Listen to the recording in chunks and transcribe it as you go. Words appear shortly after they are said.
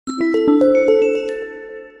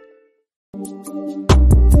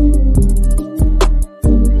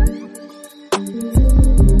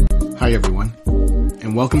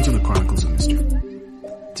welcome to the Chronicles of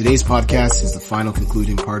Mr. Today's podcast is the final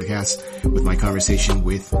concluding podcast with my conversation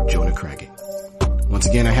with Jonah Craggett. Once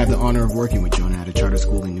again, I had the honor of working with Jonah at a charter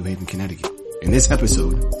school in New Haven, Connecticut. In this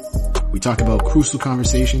episode, we talk about crucial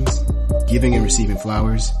conversations, giving and receiving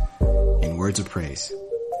flowers, and words of praise.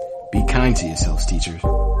 Be kind to yourselves, teachers.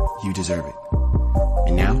 You deserve it.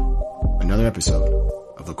 And now, another episode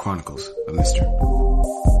of the Chronicles of Mr.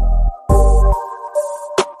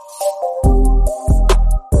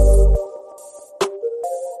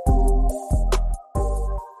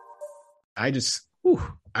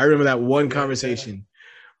 I remember that one conversation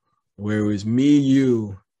where it was me,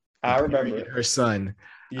 you, I remember her son.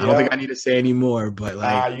 Yeah. I don't think I need to say any more, but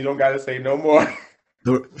you don't got to say no more.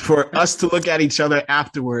 For us to look at each other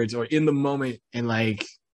afterwards or in the moment and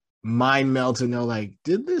mind meld to know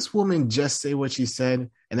did this woman just say what she said?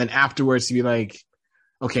 And then afterwards to be like,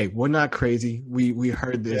 okay, we're not crazy. We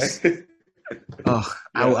heard this. Yeah. Oh,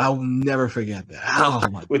 yeah. I'll never forget that.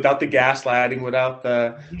 Oh, without the gaslighting, without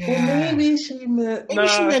the well, maybe she meant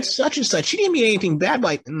such and such. She didn't mean anything bad.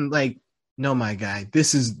 No, my guy,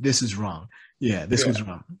 this is wrong. Yeah, this was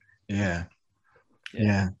wrong. Yeah.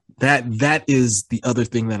 That is the other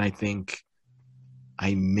thing that I think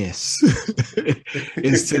I miss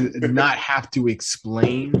is to not have to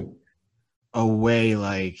explain away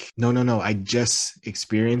no, I just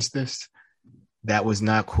experienced this. That was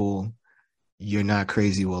not cool. You're not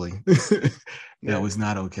crazy, Willie. That was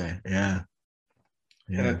not okay. Yeah.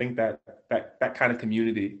 And I think that kind of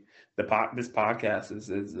community, this podcast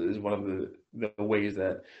is one of the ways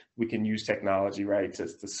that we can use technology, right,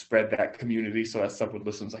 to spread that community. So as someone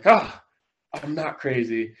listens, I'm not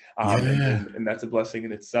crazy, and that's a blessing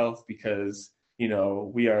in itself because we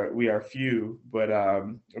are few, but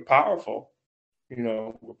we're powerful.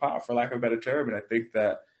 We're powerful, for lack of a better term, and I think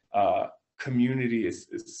that community is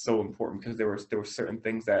so important because there were certain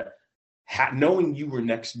things that knowing you were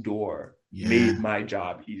next door made my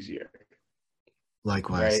job easier.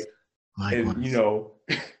 Likewise. Right. And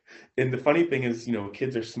and the funny thing is,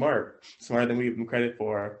 kids are smarter than we give them credit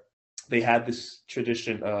for. They had this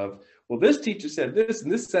tradition of, well, this teacher said this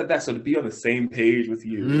and this said that. So to be on the same page with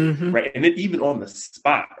you, right? And then even on the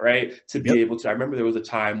spot, right? To be able to, I remember there was a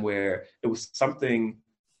time where it was something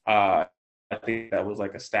I think that was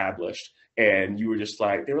established. And you were just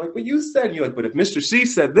they were like, well, you said, you're like, but if Mr. C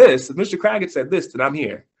said this, if Mr. Craggett said this, then I'm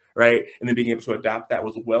here, right? And then being able to adopt that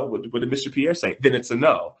was, well, what did Mr. Pierre say? Then it's a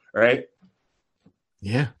no, right?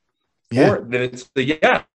 Yeah. Or then it's the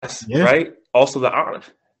yes, right? Also the honor.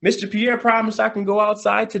 Mr. Pierre promised I can go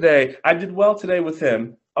outside today. I did well today with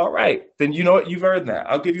him. All right. Then you know what? You've earned that.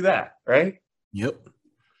 I'll give you that, right? Yep.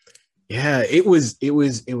 Yeah, it was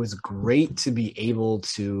great to be able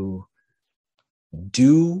to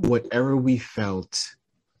do whatever we felt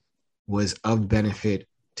was of benefit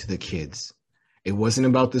to the kids. It wasn't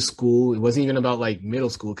about the school. It wasn't even about middle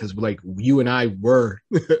school because you and I were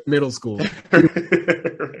middle school.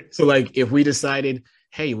 So if we decided,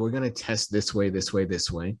 hey, we're going to test this way,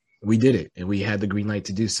 we did it. And we had the green light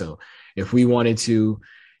to do so. If we wanted to,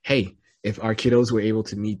 hey, if our kiddos were able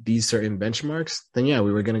to meet these certain benchmarks, then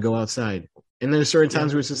we were going to go outside. And there are certain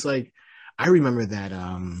times where it's just I remember that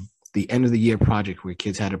the end of the year project where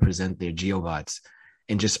kids had to present their geobots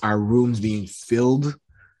and just our rooms being filled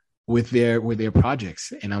with their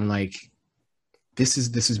projects. And I'm like, this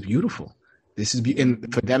is beautiful.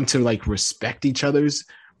 And for them to respect each other's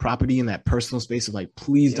property in that personal space of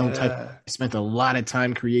please don't touch. I spent a lot of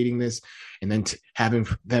time creating this, and then having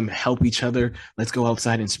them help each other. Let's go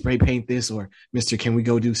outside and spray paint this, or Mr. Can we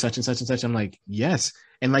go do such and such and such? I'm like, yes.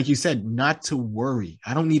 And like you said, not to worry.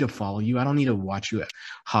 I don't need to follow you. I don't need to watch you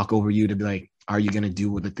hawk over you to be like, are you going to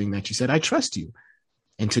do with the thing that you said? I trust you.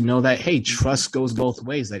 And to know that, hey, trust goes both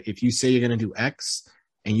ways. That if you say you're going to do X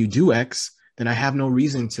and you do X, then I have no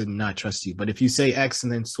reason to not trust you. But if you say X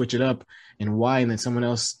and then switch it up and Y, and then someone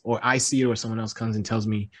else, or I see it, or someone else comes and tells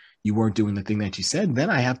me you weren't doing the thing that you said,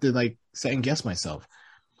 then I have to second guess myself.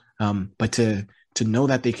 But to know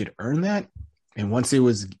that they could earn that, and once it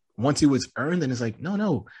was earned, then it's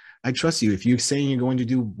no, I trust you. If you're saying you're going to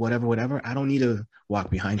do whatever, I don't need to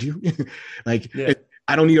walk behind you.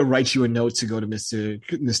 I don't need to write you a note to go to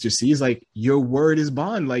Mr. C. It's your word is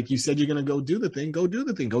bond. You said you're going to go do the thing.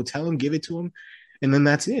 Go tell him, give it to him. And then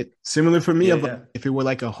that's it. Similar for me. If it were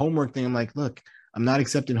a homework thing, I'm look, I'm not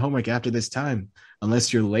accepting homework after this time.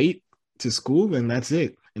 Unless you're late to school, then that's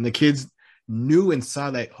it. And the kids knew and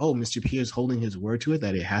saw that, oh, Mr. Pierre's holding his word to it,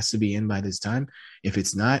 that it has to be in by this time. If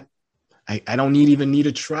it's not, I don't even need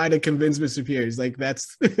to try to convince Mr. Pierre. He's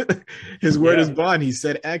that's his word is bond. He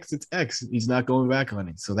said X, it's X. He's not going back on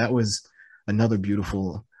it. So that was another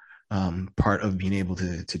beautiful part of being able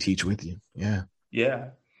to teach with you. Yeah. Yeah.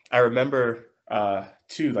 I remember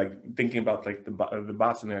too, like thinking about like the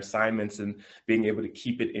bots and their assignments and being able to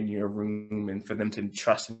keep it in your room and for them to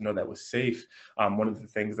trust and know that was safe. One of the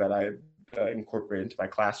things that I incorporated into my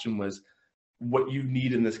classroom was what you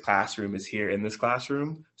need in this classroom is here in this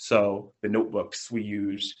classroom. So the notebooks we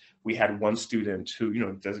used, we had one student who,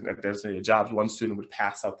 doesn't have designated jobs. One student would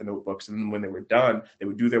pass out the notebooks, and then when they were done, they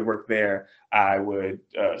would do their work there. I would,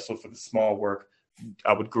 so for the small work,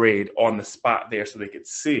 I would grade on the spot there so they could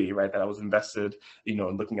see, right, that I was invested, in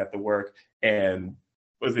looking at the work. And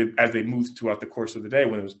as they moved throughout the course of the day,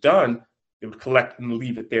 when it was done, they would collect and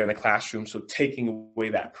leave it there in the classroom. So taking away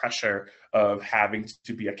that pressure of having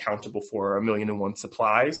to be accountable for 1,000,001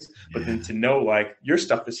 supplies, but then to know like your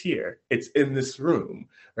stuff is here, it's in this room,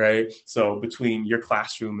 right? So between your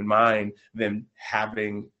classroom and mine, then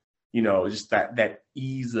having, just that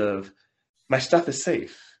ease of my stuff is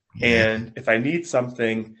safe. Yeah. And if I need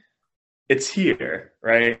something, it's here,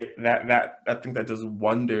 right? That I think that does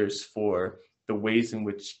wonders for the ways in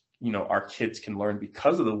which our kids can learn,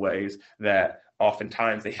 because of the ways that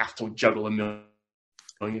oftentimes they have to juggle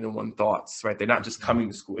 1,000,001 thoughts, right? They're not just coming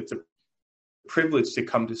to school. It's a privilege to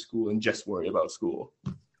come to school and just worry about school.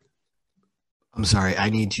 I'm sorry.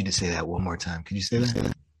 I need you to say that one more time. Could you say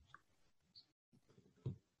that?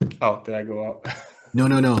 Oh, did I go out?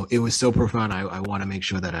 No. It was so profound. I want to make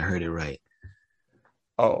sure that I heard it right.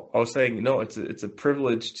 Oh, I was saying, no, it's a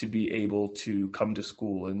privilege to be able to come to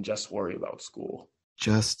school and just worry about school.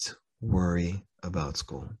 Just worry about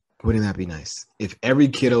school. Wouldn't that be nice? If every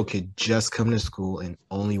kiddo could just come to school and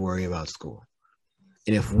only worry about school.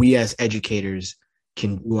 And if we as educators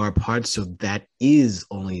can do our part, so that is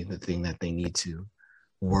only the thing that they need to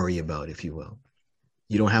worry about, if you will.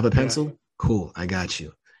 You don't have a pencil? Yeah. Cool, I got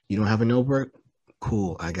you. You don't have a notebook?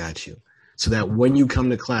 Cool, I got you. So that when you come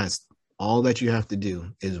to class, all that you have to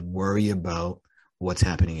do is worry about what's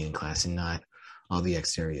happening in class and not all the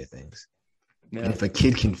exterior things. Yeah. And if a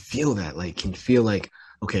kid can feel that,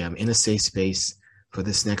 okay, I'm in a safe space for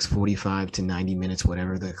this next 45 to 90 minutes,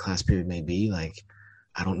 whatever the class period may be, like,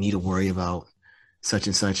 I don't need to worry about such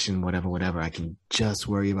and such and whatever. I can just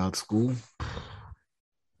worry about school.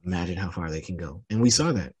 Imagine how far they can go. And we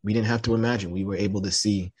saw that. We didn't have to imagine. We were able to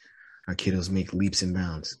see our kiddos make leaps and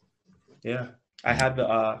bounds. Yeah. I had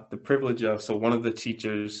the privilege of, so one of the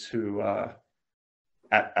teachers who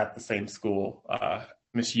at the same school,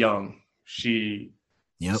 Miss Young, she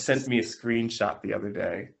sent me a screenshot the other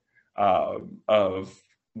day of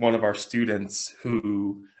one of our students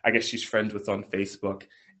who I guess she's friends with on Facebook.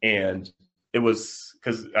 And it was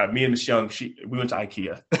because me and Miss Young, we went to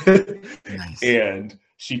IKEA. Nice. And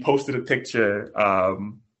she posted a picture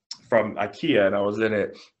from IKEA, and I was in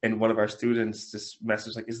it, and one of our students just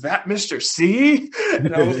messaged like, "Is that Mr. C?"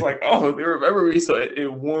 And I was like, "Oh, they remember me." So it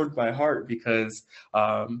warmed my heart because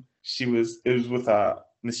it was with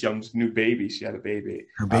Miss Young's new baby. She had a baby,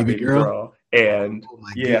 her baby girl. And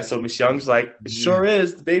so Miss Young's like, "It sure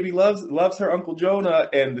is. The baby loves her Uncle Jonah,"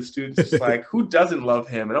 and the students just like, "Who doesn't love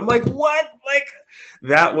him?" And I'm like, "What?" Like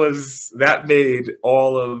that made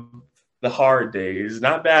all of the hard days,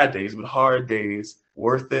 not bad days, but hard days,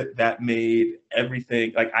 worth it. That made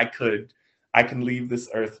everything like I can leave this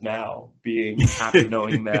earth now being happy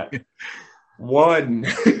knowing that one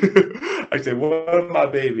of my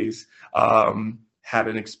babies had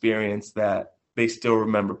an experience that they still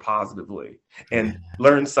remember positively and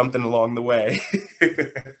learned something along the way.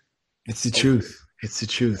 It's the truth. It's the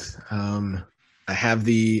truth. I had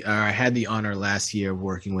the honor last year of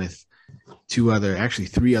working with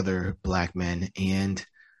three other Black men, and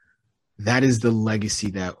that is the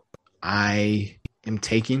legacy that I am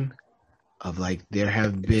taking of, like, there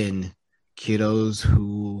have been kiddos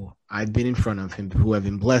who I've been in front of him, who have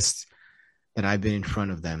been blessed that I've been in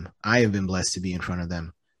front of them. I have been blessed to be in front of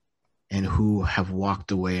them, and who have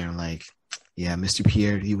walked away and like, yeah, Mr.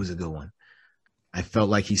 Pierre, he was a good one. I felt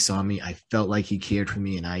like he saw me. I felt like he cared for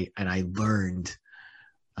me, and I learned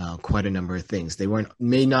quite a number of things. They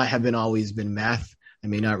may not have always been math. I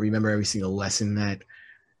may not remember every single lesson that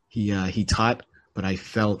he taught, but I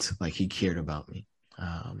felt like he cared about me.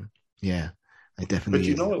 I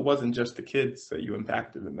definitely. But it wasn't just the kids that you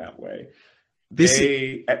impacted in that way.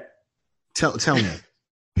 Tell me,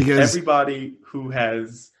 because everybody who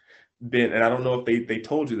has been, and I don't know if they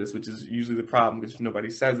told you this, which is usually the problem because nobody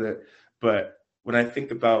says it, but when I think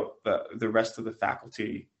about the rest of the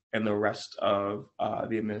faculty and the rest of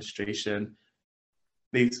the administration,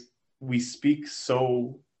 we speak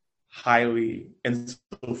so highly and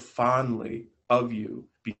so fondly of you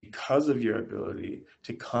because of your ability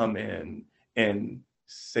to come in and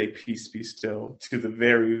say peace be still to the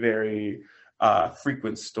very, very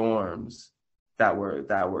frequent storms that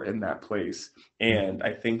were in that place. And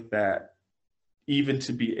I think that even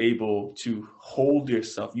to be able to hold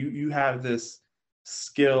yourself, you have this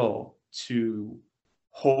skill to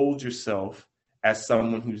hold yourself as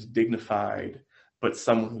someone who's dignified, but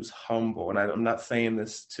someone who's humble. And I'm not saying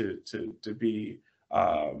this to be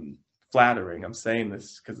flattering. I'm saying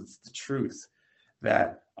this because it's the truth,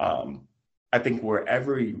 that I think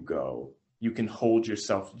wherever you go, you can hold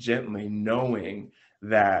yourself gently, knowing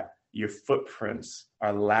that your footprints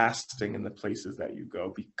are lasting in the places that you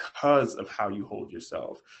go because of how you hold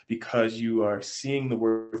yourself, because you are seeing the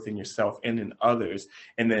worth in yourself and in others.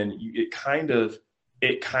 And then it kind of,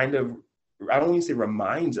 I don't want to say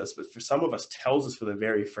reminds us, but for some of us tells us for the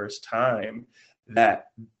very first time that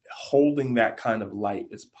holding that kind of light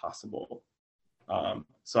is possible.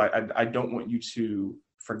 So I don't want you to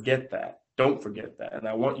forget that. Don't forget that. And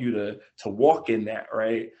I want you to walk in that,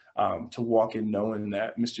 right? To walk in knowing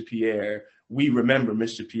that Mr. Pierre, we remember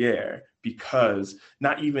Mr. Pierre because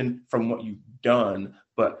not even from what you've done,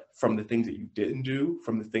 but from the things that you didn't do,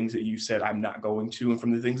 from the things that you said, I'm not going to, and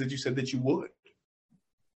from the things that you said that you would.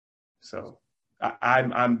 So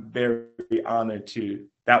I'm very honored to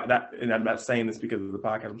that. And I'm not saying this because of the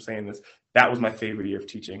podcast. I'm saying this. That was my favorite year of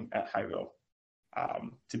teaching at Highville,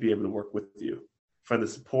 to be able to work with you for the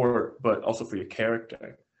support, but also for your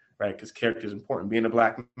character, right? Because character is important. Being a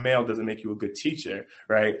Black male doesn't make you a good teacher,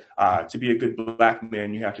 right? To be a good Black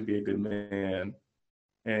man, you have to be a good man,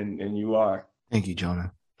 and you are. Thank you,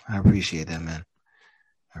 Jonah. I appreciate that, man.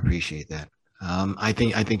 I appreciate that. I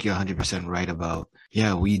think you're 100% right about,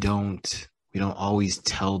 we don't always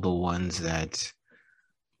tell the ones that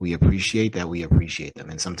we appreciate them,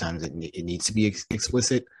 and sometimes it needs to be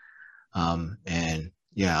explicit. And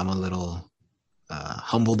yeah, I'm a little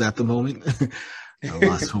humbled at the moment. I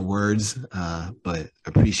lost for words, but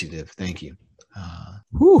appreciative. Thank you.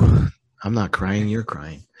 I'm not crying. You're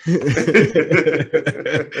crying.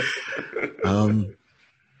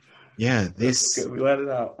 This we let it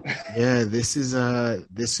out. This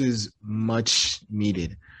is much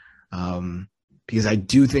needed. Because I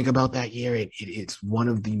do think about that year. It's one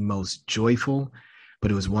of the most joyful,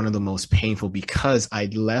 but it was one of the most painful because I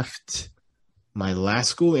left my last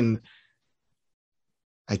school and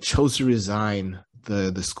I chose to resign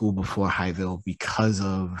the school before Highville because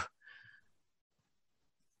of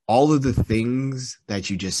all of the things that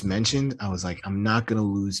you just mentioned. I was like, I'm not going to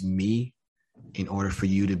lose me in order for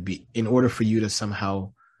you to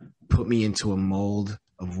somehow put me into a mold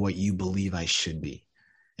of what you believe I should be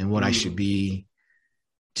and what I should be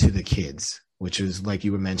to the kids, which is like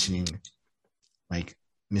you were mentioning, like,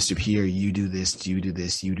 Mr. Pierre, you do this, you do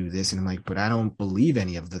this, you do this. And I'm like, but I don't believe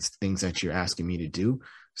any of the things that you're asking me to do.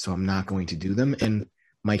 So I'm not going to do them. And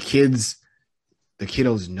my kids, the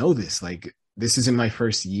kiddos know this. Like, this isn't my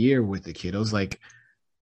first year with the kiddos. Like,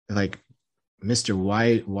 Mr.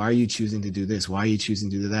 Why are you choosing to do this? Why are you choosing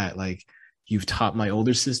to do that? Like, you've taught my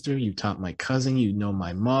older sister, you taught my cousin, you know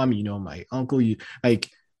my mom, you know my uncle,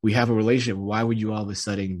 we have a relationship. Why would you all of a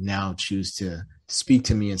sudden now choose to speak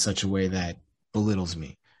to me in such a way that belittles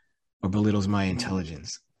me or belittles my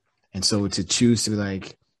intelligence? And so to choose to be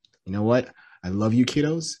like, you know what? I love you,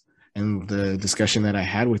 kiddos. And the discussion that I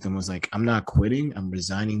had with them was like, I'm not quitting. I'm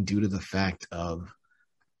resigning due to the fact of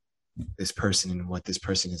this person and what this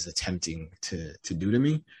person is attempting to do to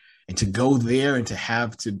me. And to go there and to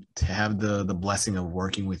have the blessing of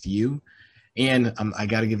working with you. And I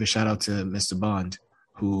got to give a shout out to Mr. Bond,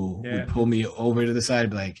 who would pull me over to the side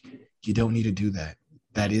and be like, you don't need to do that.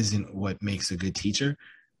 That isn't what makes a good teacher.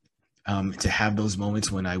 To have those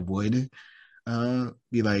moments when I would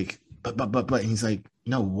be like, but, and he's like,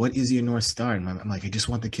 no, what is your North Star? And I'm like, I just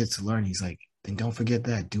want the kids to learn. He's like, then don't forget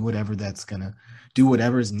that. Do whatever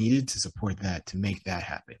is needed to support that, to make that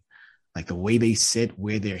happen. Like the way they sit,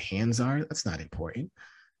 where their hands are, that's not important.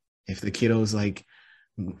 If the kiddo's like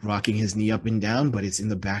rocking his knee up and down, but it's in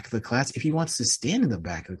the back of the class, if he wants to stand in the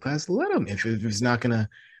back of the class, let him, if it's not going to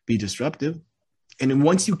be disruptive. And then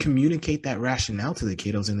once you communicate that rationale to the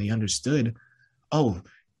kiddos and they understood, oh,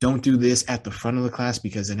 don't do this at the front of the class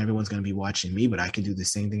because then everyone's going to be watching me, but I can do the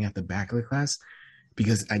same thing at the back of the class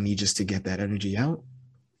because I need just to get that energy out.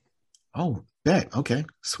 Oh, bet. Okay,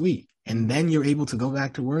 sweet. And then you're able to go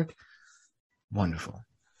back to work. Wonderful.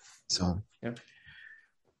 So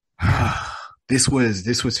this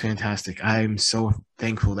was fantastic. I'm so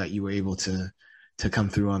thankful that you were able to come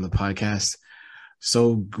through on the podcast.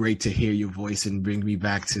 So great to hear your voice and bring me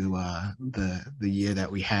back to the year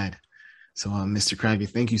that we had. So, Mr.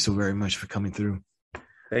 Craggett, thank you so very much for coming through.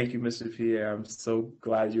 Thank you, Mr. Pierre. I'm so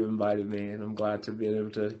glad you invited me, and I'm glad to be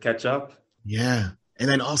able to catch up. Yeah. And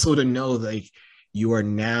then also to know like you are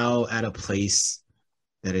now at a place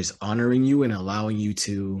that is honoring you and allowing you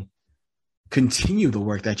to continue the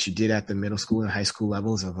work that you did at the middle school and high school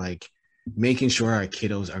levels of like making sure our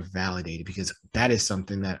kiddos are validated, because that is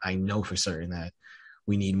something that I know for certain that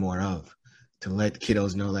we need more of, to let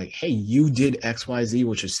kiddos know like, hey, you did XYZ,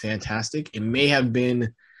 which is fantastic. It may have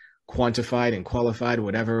been quantified and qualified,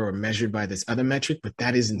 whatever, or measured by this other metric, but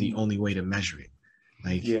that isn't the only way to measure it.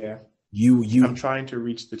 Like yeah, I'm you trying to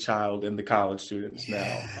reach the child and the college students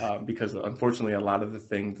yeah. now, because unfortunately, a lot of the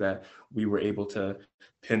things that we were able to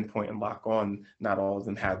pinpoint and lock on, not all of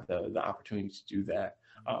them had the opportunity to do that.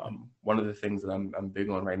 One of the things that I'm big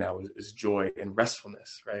on right now is joy and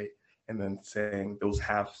restfulness, right? And then saying those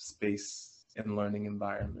have space and learning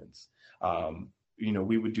environments.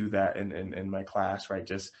 We would do that in my class, right?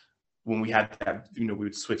 Just when we had that, we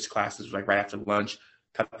would switch classes like right after lunch,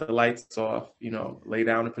 cut the lights off, lay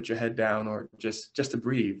down and put your head down, or just to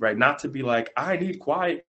breathe, right? Not to be like, I need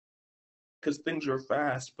quiet because things are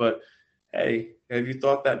fast, but hey, have you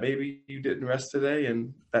thought that maybe you didn't rest today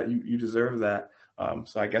and that you deserve that?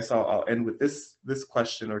 So I guess I'll end with this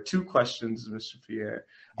question, or two questions, Mr. Pierre.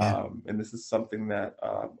 Yeah. And this is something that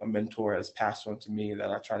a mentor has passed on to me that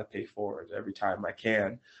I try to pay forward every time I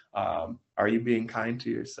can. Are you being kind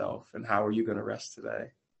to yourself, and how are you going to rest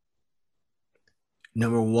today?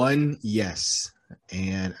 Number one, yes.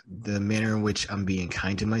 And the manner in which I'm being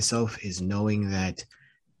kind to myself is knowing that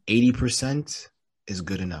 80% is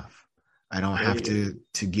good enough. I don't have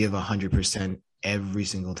to give 100% every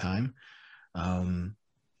single time.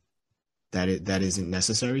 That isn't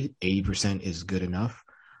necessary. 80% is good enough.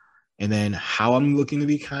 And then how I'm looking to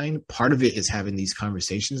be kind, part of it is having these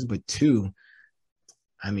conversations, but two,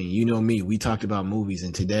 I mean, you know me, we talked about movies,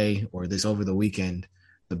 and today or this over the weekend,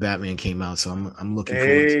 the Batman came out. So I'm looking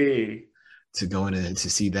forward to going to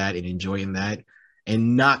see that and enjoying that,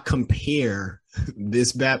 and not compare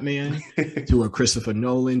this Batman to a Christopher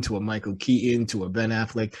Nolan, to a Michael Keaton, to a Ben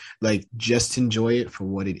Affleck. Like, just enjoy it for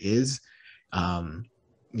what it is.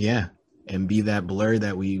 Yeah. And be that blur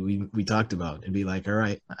that we talked about, and be like, all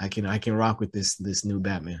right, I can rock with this new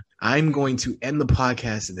Batman. I'm going to end the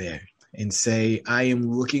podcast there and say I am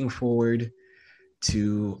looking forward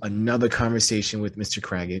to another conversation with Mr.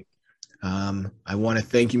 Craggett. I want to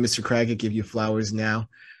thank you, Mr. Craggett, give you flowers now,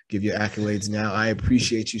 give you accolades now. I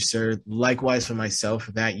appreciate you, sir. Likewise for myself,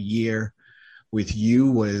 that year with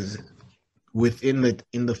you was in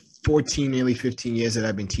the 14, nearly 15 years that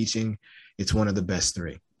I've been teaching. It's one of the best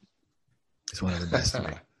three. It's one of the best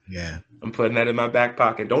three. Yeah. I'm putting that in my back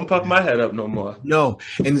pocket. Don't puff my head up no more. No.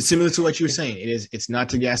 And similar to what you were saying, it's not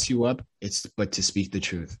to gas you up, but to speak the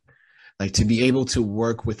truth. Like, to be able to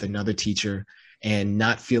work with another teacher and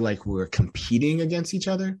not feel like we're competing against each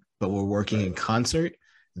other, but we're working in concert.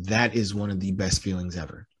 That is one of the best feelings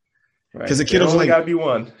ever. Because the kiddos only gotta be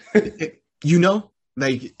one. And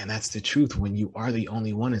that's the truth. When you are the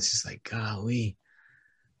only one, it's just like, golly.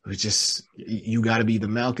 It's just, you got to be the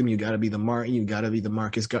Malcolm, you got to be the Martin, you got to be the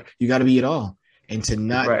Marcus, you got to be it all. And to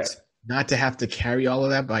not to have to carry all of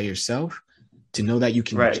that by yourself, to know that you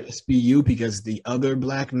can just be you, because the other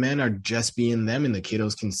Black men are just being them, and the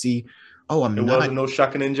kiddos can see, oh, it wasn't no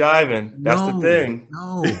shucking and jiving. That's the thing.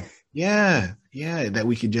 No. Yeah. That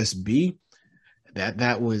we could just be.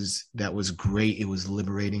 That was great. It was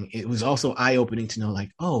liberating. It was also eye-opening to know, like,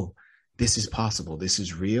 oh, this is possible. This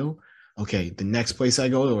is real. Okay, the next place I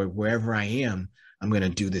go, or wherever I am, I'm going to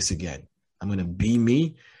do this again. I'm going to be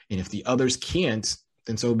me. And if the others can't,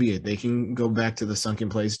 then so be it. They can go back to the sunken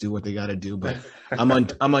place, do what they got to do. But I'm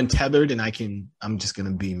untethered, and I'm just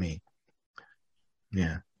going to be me.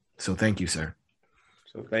 Yeah. So thank you, sir.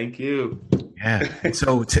 So thank you. Yeah.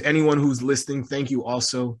 So to anyone who's listening, thank you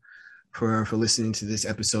also for listening to this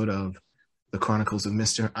episode of The Chronicles of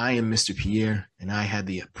Mr. I am Mr. Pierre, and I had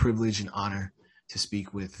the privilege and honor to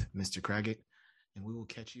speak with Mr. Craggett, and we will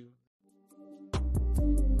catch you.